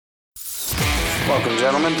Welcome,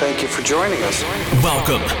 gentlemen. Thank you for joining us.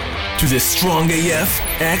 Welcome to the Strong AF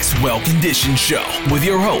X Well Conditioned Show with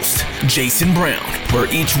your host, Jason Brown,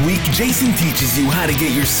 where each week Jason teaches you how to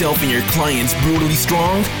get yourself and your clients brutally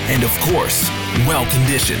strong and, of course, well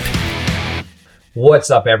conditioned. What's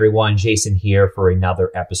up, everyone? Jason here for another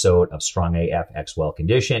episode of Strong AF X Well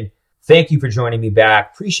Conditioned. Thank you for joining me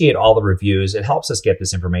back. Appreciate all the reviews. It helps us get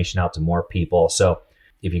this information out to more people. So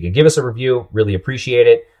if you can give us a review, really appreciate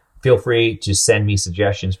it. Feel free to send me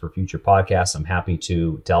suggestions for future podcasts. I'm happy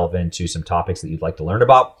to delve into some topics that you'd like to learn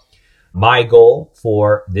about. My goal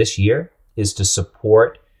for this year is to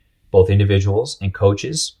support both individuals and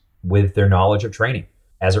coaches with their knowledge of training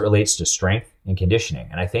as it relates to strength and conditioning.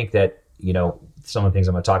 And I think that, some of the things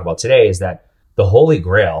I'm going to talk about today is that the holy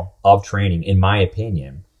grail of training, in my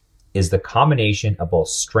opinion, is the combination of both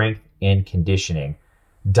strength and conditioning,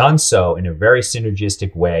 done so in a very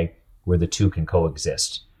synergistic way where the two can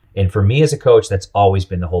coexist. And for me as a coach, that's always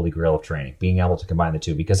been the holy grail of training, being able to combine the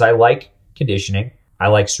two, because I like conditioning. I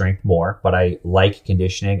like strength more, but I like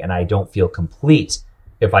conditioning, and I don't feel complete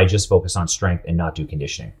if I just focus on strength and not do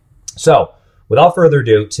conditioning. So without further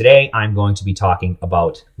ado, today I'm going to be talking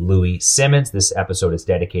about Louie Simmons. This episode is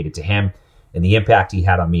dedicated to him and the impact he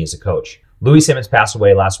had on me as a coach. Louie Simmons passed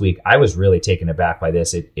away last week. I was really taken aback by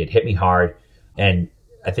this. It hit me hard, and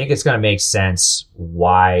I think it's going to make sense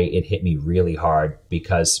why it hit me really hard,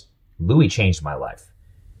 because Louie changed my life.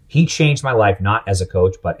 He changed my life not as a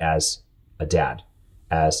coach, but as a dad,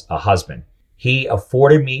 as a husband. He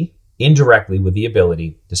afforded me indirectly with the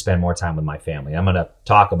ability to spend more time with my family. I'm going to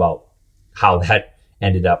talk about how that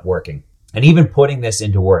ended up working. And even putting this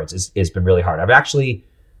into words has been really hard.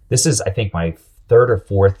 This is, I think, my third or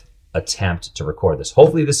fourth attempt to record this.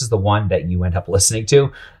 Hopefully this is the one that you end up listening to,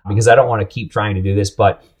 because I don't want to keep trying to do this,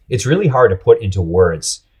 but it's really hard to put into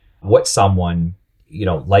words what someone,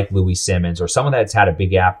 like Louie Simmons, or someone that's had a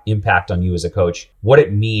big impact on you as a coach, what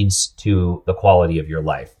it means to the quality of your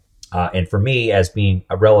life. And for me, as being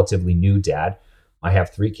a relatively new dad, I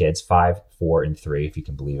have 3 kids, 5, 4, and 3, if you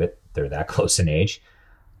can believe it. They're that close in age.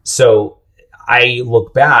 So I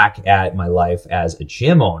look back at my life as a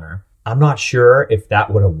gym owner. I'm not sure if that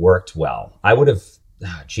would have worked well. I would have,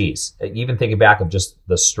 even thinking back of just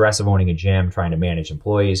the stress of owning a gym, trying to manage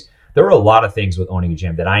employees, there were a lot of things with owning a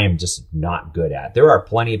gym that I am just not good at. There are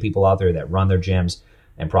plenty of people out there that run their gyms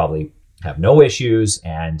and probably have no issues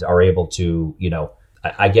and are able to,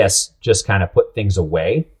 I guess, just kind of put things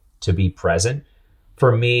away to be present.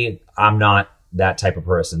 For me, I'm not that type of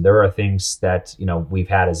person. There are things that, we've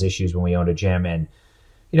had as issues when we owned a gym, and,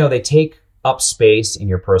 they take up space in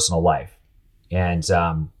your personal life. And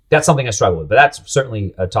that's something I struggle with, but that's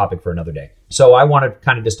certainly a topic for another day. So I want to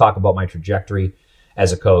kind of just talk about my trajectory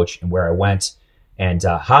as a coach and where I went, and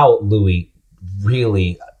how Louie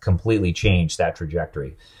really completely changed that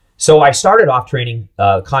trajectory. So I started off training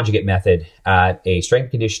conjugate method at a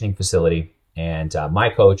strength conditioning facility, and my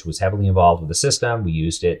coach was heavily involved with the system. We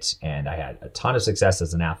used it, and I had a ton of success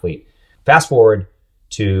as an athlete. Fast forward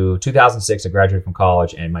to 2006, I graduated from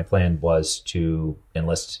college, and my plan was to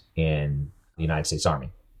enlist in the United States Army.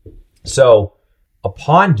 So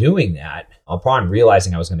upon doing that, upon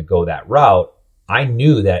realizing I was going to go that route, I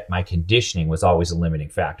knew that my conditioning was always a limiting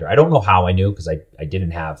factor. I don't know how I knew, because I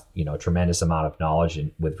didn't have, a tremendous amount of knowledge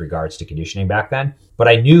with regards to conditioning back then, but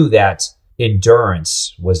I knew that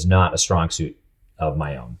endurance was not a strong suit of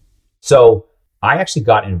my own. So I actually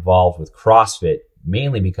got involved with CrossFit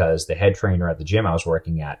mainly because the head trainer at the gym I was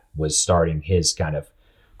working at was starting his kind of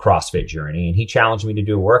CrossFit journey, and he challenged me to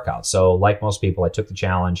do a workout. So like most people, I took the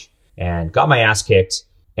challenge and got my ass kicked.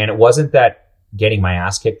 And it wasn't that getting my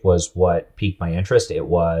ass kicked was what piqued my interest. It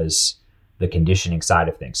was the conditioning side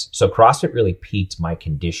of things. So CrossFit really piqued my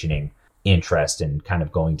conditioning interest and kind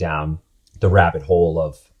of going down the rabbit hole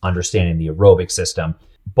of understanding the aerobic system.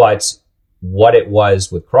 But what it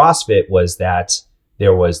was with CrossFit was that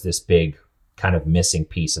there was this big kind of missing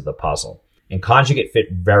piece of the puzzle. And conjugate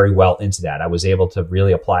fit very well into that. I was able to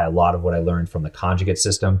really apply a lot of what I learned from the conjugate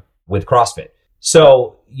system with CrossFit.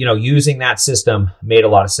 So, using that system made a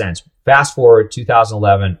lot of sense. Fast forward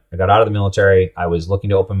 2011, I got out of the military. I was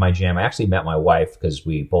looking to open my gym. I actually met my wife because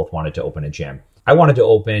we both wanted to open a gym. I wanted to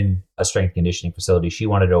open a strength conditioning facility. She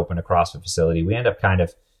wanted to open a CrossFit facility. We ended up kind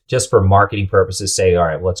of, just for marketing purposes, say, all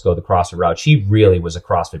right, well, let's go the CrossFit route. She really was a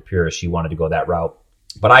CrossFit purist. She wanted to go that route.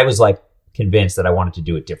 But I was convinced that I wanted to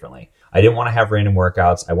do it differently. I didn't want to have random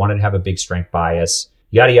workouts. I wanted to have a big strength bias,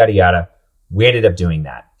 yada, yada, yada. We ended up doing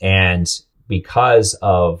that. And because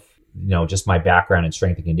of, just my background in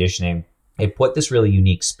strength and conditioning, it put this really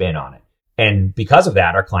unique spin on it. And because of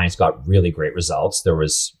that, our clients got really great results. There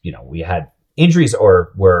was, we had injuries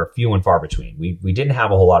were few and far between. We didn't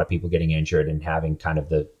have a whole lot of people getting injured and having kind of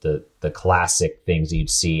the classic things that you'd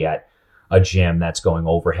see at a gym that's going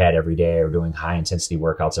overhead every day or doing high intensity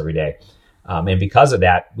workouts every day. And because of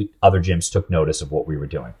that, other gyms took notice of what we were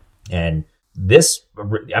doing. And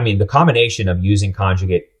the combination of using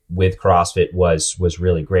Conjugate with CrossFit was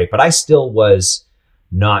really great, but I still was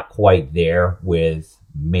not quite there with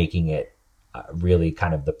making it really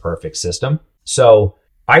kind of the perfect system. So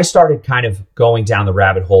I started kind of going down the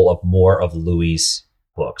rabbit hole of more of Louie's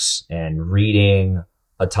books and reading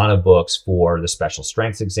a ton of books for the special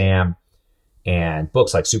strength exam and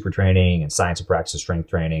books like Super Training and Science of Practice of Strength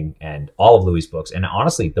Training and all of Louie's books. And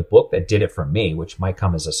honestly, the book that did it for me, which might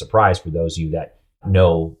come as a surprise for those of you that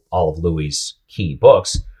know all of Louie's key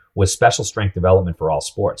books, was Special Strength Development for All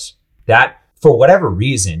Sports. That, for whatever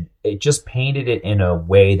reason, it just painted it in a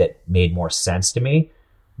way that made more sense to me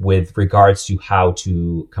with regards to how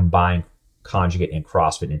to combine Conjugate and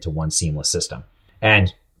CrossFit into one seamless system.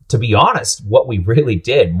 And to be honest, what we really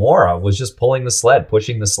did more of was just pulling the sled,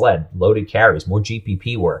 pushing the sled, loaded carries, more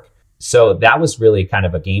GPP work. So that was really kind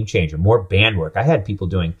of a game changer, more band work. I had people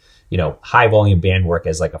doing, high volume band work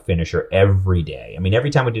as like a finisher every day. I mean, every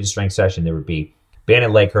time we did a strength session, there would be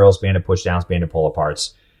banded leg curls, banded push downs, banded pull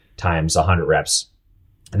aparts times 100 reps.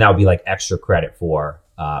 And that would be like extra credit for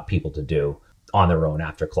people to do on their own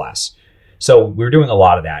after class. So we were doing a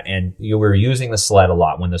lot of that, and we were using the sled a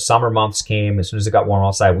lot. When the summer months came, as soon as it got warm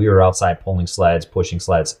outside, we were outside pulling sleds, pushing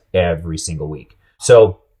sleds every single week.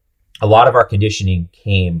 So a lot of our conditioning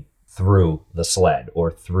came through the sled or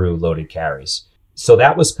through loaded carries. So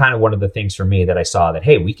that was kind of one of the things for me that I saw that,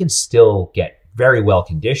 hey, we can still get very well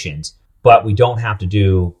conditioned, but we don't have to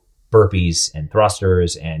do burpees and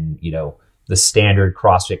thrusters and, the standard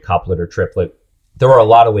CrossFit couplet or triplet. There were a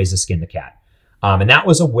lot of ways to skin the cat. And that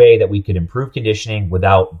was a way that we could improve conditioning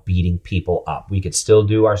without beating people up. We could still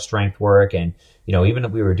do our strength work. And, even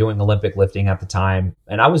if we were doing Olympic lifting at the time,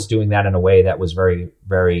 and I was doing that in a way that was very,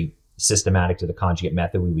 very systematic to the Conjugate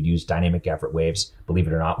method. We would use dynamic effort waves, believe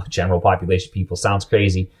it or not, with general population people. Sounds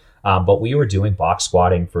crazy. But we were doing box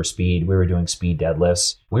squatting for speed. We were doing speed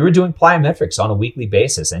deadlifts. We were doing plyometrics on a weekly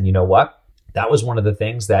basis. And you know what? That was one of the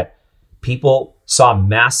things that people saw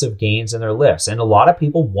massive gains in their lifts, and a lot of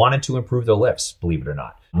people wanted to improve their lifts, believe it or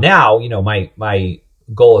not. Now, my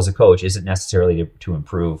goal as a coach isn't necessarily to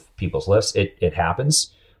improve people's lifts. It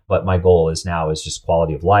happens, but my goal is just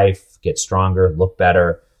quality of life, get stronger, look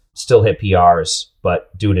better, still hit PRs,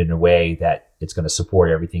 but do it in a way that it's going to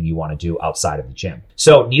support everything you want to do outside of the gym.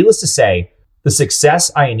 So needless to say, the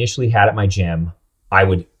success I initially had at my gym, I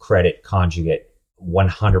would credit Conjugate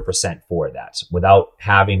 100% for that. Without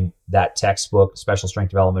having that textbook, Special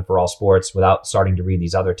Strength Development for All Sports, without starting to read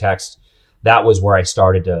these other texts, that was where I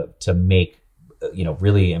started to make,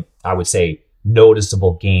 really, I would say,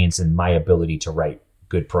 noticeable gains in my ability to write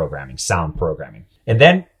good programming, sound programming. And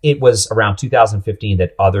then it was around 2015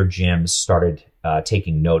 that other gyms started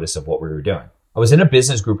taking notice of what we were doing. I was in a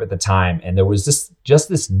business group at the time, and there was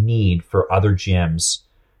this need for other gyms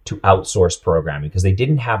to outsource programming because they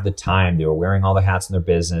didn't have the time. They were wearing all the hats in their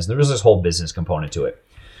business. There was this whole business component to it.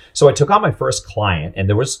 So I took on my first client,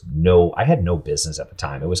 and I had no business at the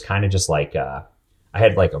time. It was kind of just like, I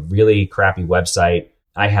had like a really crappy website.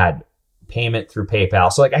 I had payment through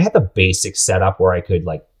PayPal. So like I had the basic setup where I could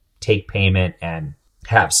like take payment and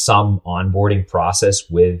have some onboarding process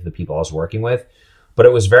with the people I was working with, but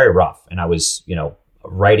it was very rough. And I was,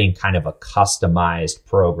 writing kind of a customized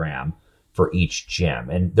program for each gym.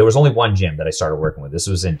 And there was only one gym that I started working with. This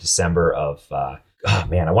was in December of, I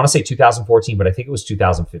want to say 2014, but I think it was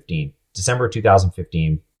 2015, December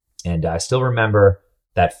 2015. And I still remember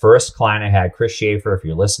that first client I had, Chris Schaefer, if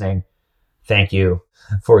you're listening, thank you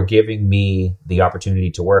for giving me the opportunity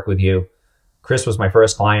to work with you. Chris was my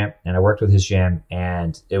first client, and I worked with his gym,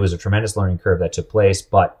 and it was a tremendous learning curve that took place,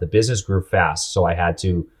 but the business grew fast, so I had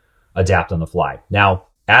to adapt on the fly. Now,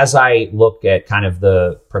 as I look at kind of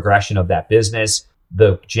the progression of that business,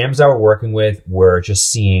 the gyms I were working with were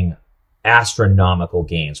just seeing astronomical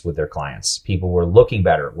gains with their clients. People were looking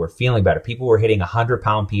better, were feeling better. People were hitting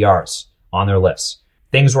 100-pound PRs on their lifts.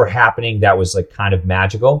 Things were happening that was like kind of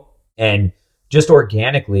magical, and just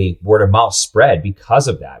organically word of mouth spread because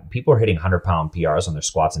of that. People are hitting 100-pound PRs on their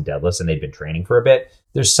squats and deadlifts, and they'd been training for a bit.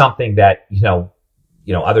 There's something that,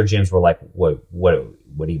 other gyms were like, what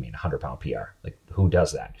do you mean 100-pound PR? Like, who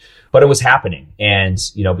does that? But it was happening. And,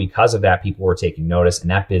 because of that, people were taking notice, and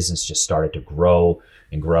that business just started to grow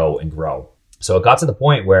and grow and grow. So it got to the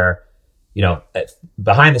point where,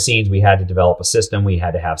 behind the scenes, we had to develop a system. We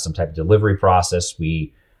had to have some type of delivery process.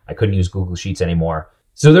 I couldn't use Google Sheets anymore.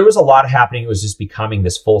 So there was a lot happening. It was just becoming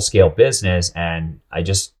this full-scale business, and I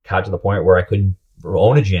just got to the point where I couldn't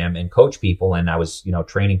own a gym and coach people, and I was,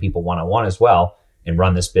 training people one-on-one as well and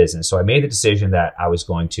run this business. So I made the decision that I was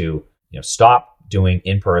going to, stop doing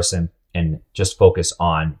in-person and just focus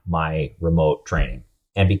on my remote training.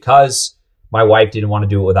 And because my wife didn't want to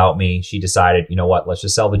do it without me, she decided, you know what, let's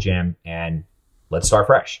just sell the gym and let's start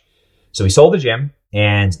fresh. So we sold the gym,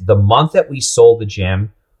 and the month that we sold the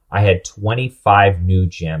gym, I had 25 new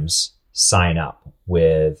gyms sign up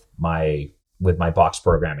with my box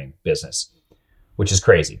programming business, which is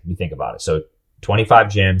crazy when you think about it. So 25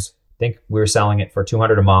 gyms, I think we were selling it for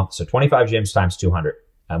 $200 a month. So 25 gyms times 200.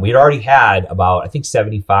 And we had already had about, I think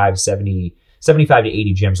 75 to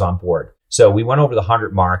 80 gyms on board. So we went over the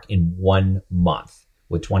 100 mark in 1 month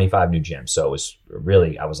with 25 new gyms. So it was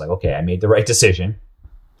really, I was like, okay, I made the right decision.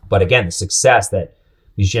 But again, the success that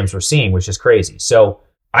these gyms were seeing was just crazy. So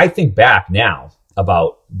I think back now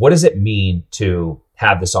about what does it mean to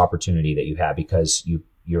have this opportunity that you have because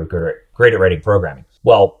you're great at writing programming.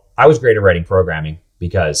 Well, I was great at writing programming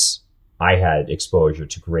because I had exposure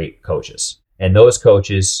to great coaches. And those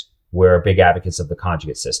coaches were big advocates of the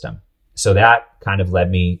conjugate system. So that kind of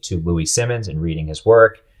led me to Louis Simmons and reading his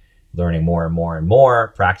work, learning more and more and more,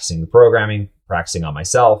 practicing the programming, practicing on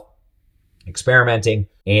myself, experimenting,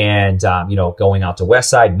 and going out to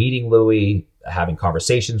Westside, meeting Louis, having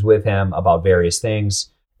conversations with him about various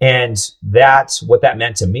things. And that's what that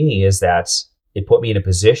meant to me, is that it put me in a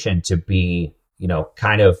position to be,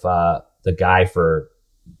 kind of the guy for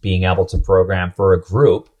being able to program for a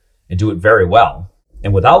group and do it very well.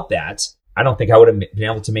 And without that, I don't think I would have been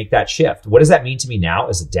able to make that shift. What does that mean to me now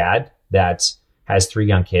as a dad that has 3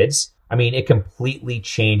 young kids? I mean, it completely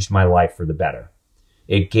changed my life for the better.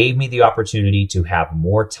 It gave me the opportunity to have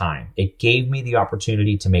more time. It gave me the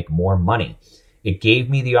opportunity to make more money. It gave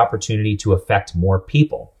me the opportunity to affect more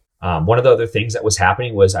people. One of the other things that was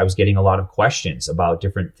happening was I was getting a lot of questions about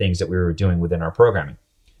different things that we were doing within our programming.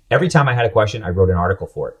 Every time I had a question, I wrote an article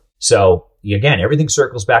for it. So again, everything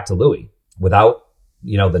circles back to Louis. Without,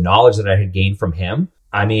 the knowledge that I had gained from him,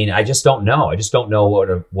 I mean, I just don't know. I just don't know what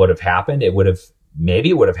would have happened. Maybe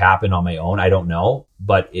it would have happened on my own. I don't know,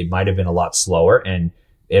 but it might have been a lot slower, and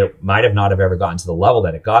it might have not have ever gotten to the level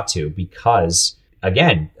that it got to because,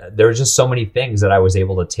 again, there were just so many things that I was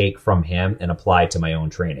able to take from him and apply to my own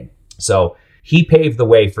training. So he paved the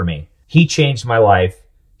way for me. He changed my life.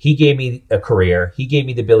 He gave me a career. He gave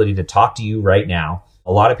me the ability to talk to you right now.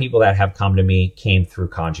 A lot of people that have come to me came through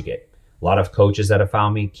Conjugate. A lot of coaches that have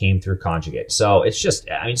found me came through Conjugate. So it's just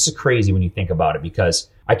crazy when you think about it, because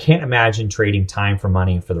I can't imagine trading time for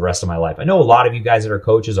money for the rest of my life. I know a lot of you guys that are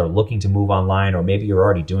coaches are looking to move online, or maybe you're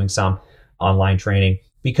already doing some online training,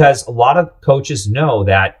 because a lot of coaches know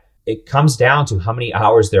that it comes down to how many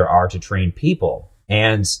hours there are to train people.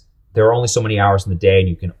 And there are only so many hours in the day, and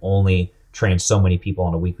you can only train so many people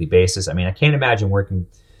on a weekly basis. I mean, I can't imagine working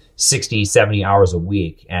 60, 70 hours a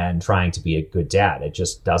week and trying to be a good dad. It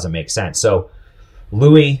just doesn't make sense. So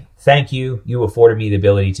Louis, thank you. You afforded me the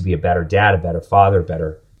ability to be a better dad, a better father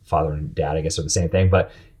and dad, I guess are the same thing,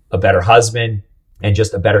 but a better husband and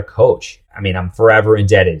just a better coach. I mean, I'm forever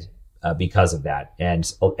indebted because of that. And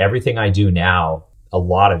everything I do now, a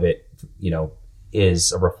lot of it,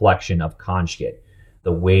 is a reflection of Conjugate,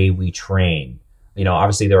 the way we train.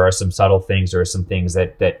 Obviously there are some subtle things. There are some things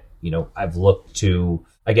that I've looked to,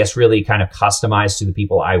 I guess, really kind of customize to the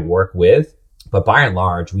people I work with. But by and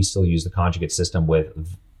large, we still use the Conjugate system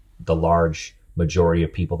with the large majority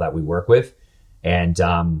of people that we work with. And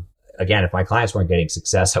again, if my clients weren't getting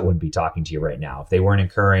success, I wouldn't be talking to you right now. If they weren't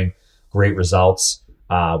incurring great results,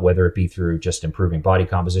 whether it be through just improving body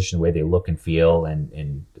composition, the way they look and feel,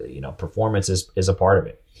 and performance is a part of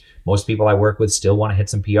it. Most people I work with still want to hit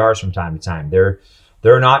some PRs from time to time.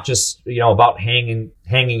 They're not just, about hanging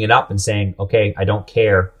it up and saying, okay, I don't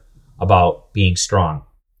care about being strong.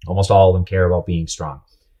 Almost all of them care about being strong.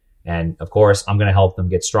 And of course, I'm going to help them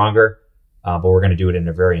get stronger, but we're going to do it in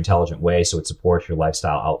a very intelligent way so it supports your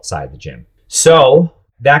lifestyle outside the gym. So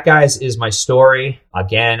that, guys, is my story.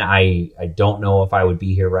 Again, I don't know if I would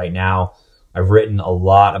be here right now. I've written a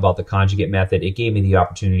lot about the Conjugate method. It gave me the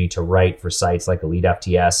opportunity to write for sites like Elite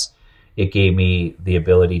FTS. It gave me the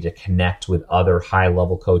ability to connect with other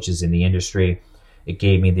high-level coaches in the industry. It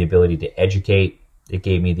gave me the ability to educate. It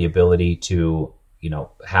gave me the ability to,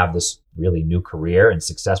 have this really new career and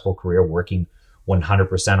successful career working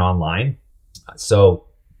 100% online. So,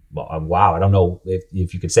 wow, I don't know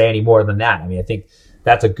if you could say any more than that. I mean, I think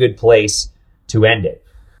that's a good place to end it.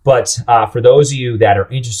 But for those of you that are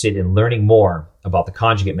interested in learning more about the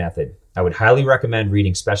Conjugate method, I would highly recommend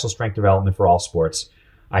reading Special Strength Development for All Sports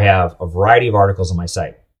I have a variety of articles on my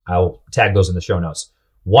site. I'll tag those in the show notes.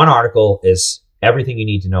 One article is everything you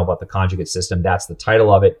need to know about the conjugate system. That's the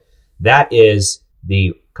title of it. That is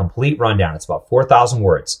the complete rundown. It's about 4,000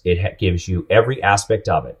 words. It gives you every aspect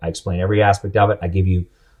of it. I explain every aspect of it. I give you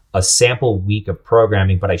a sample week of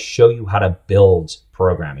programming, but I show you how to build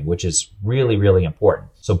programming, which is really, really important.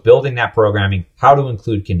 So building that programming, how to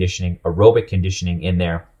include conditioning, aerobic conditioning in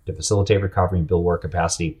there to facilitate recovery and build work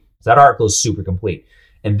capacity. So that article is super complete.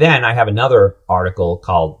 And then I have another article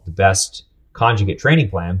called The Best Conjugate Training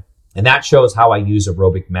Plan. And that shows how I use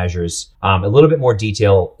aerobic measures, a little bit more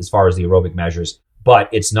detail as far as the aerobic measures, but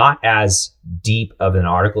it's not as deep of an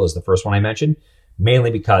article as the first one I mentioned,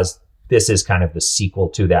 mainly because this is kind of the sequel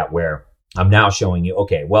to that, where I'm now showing you,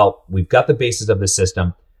 okay, well, we've got the basis of the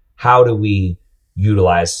system. How do we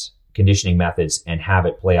utilize conditioning methods and have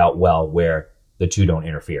it play out well where the two don't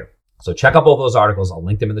interfere? So check out both those articles. I'll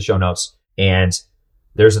link them in the show notes. And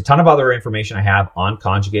there's a ton of other information I have on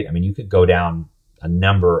conjugate. I mean, you could go down a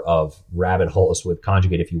number of rabbit holes with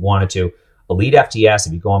conjugate if you wanted to. Elite FTS,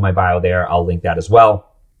 if you go on my bio there, I'll link that as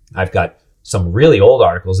well. I've got some really old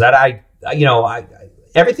articles that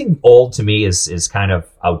everything old to me is kind of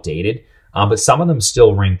outdated, but some of them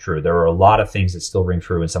still ring true. There are a lot of things that still ring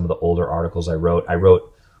true in some of the older articles I wrote. I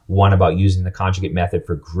wrote one about using the conjugate method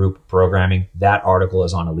for group programming. That article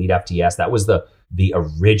is on Elite FTS. That was the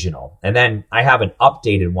original. And then I have an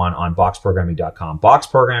updated one on boxprogramming.com. Box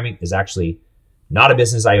Programming is actually not a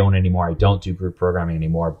business I own anymore. I don't do group programming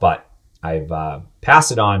anymore, but I've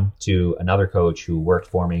passed it on to another coach who worked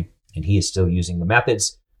for me, and he is still using the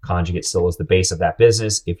methods. Conjugate still is the base of that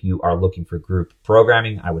business. If you are looking for group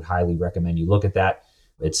programming, I would highly recommend you look at that.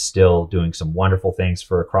 It's still doing some wonderful things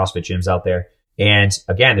for CrossFit gyms out there. And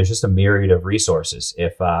again, there's just a myriad of resources.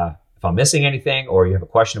 If I'm missing anything or you have a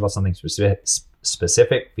question about something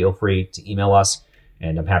specific, feel free to email us,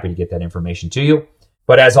 and I'm happy to get that information to you.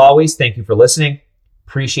 But as always, thank you for listening.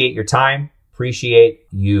 Appreciate your time. Appreciate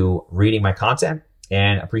you reading my content,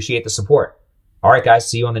 and appreciate the support. All right, guys,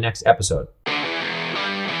 see you on the next episode.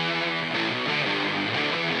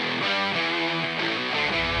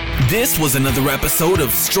 This was another episode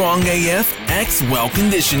of Strong AF X Well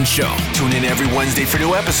Conditioned Show. Tune in every Wednesday for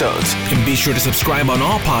new episodes. And be sure to subscribe on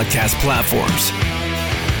all podcast platforms.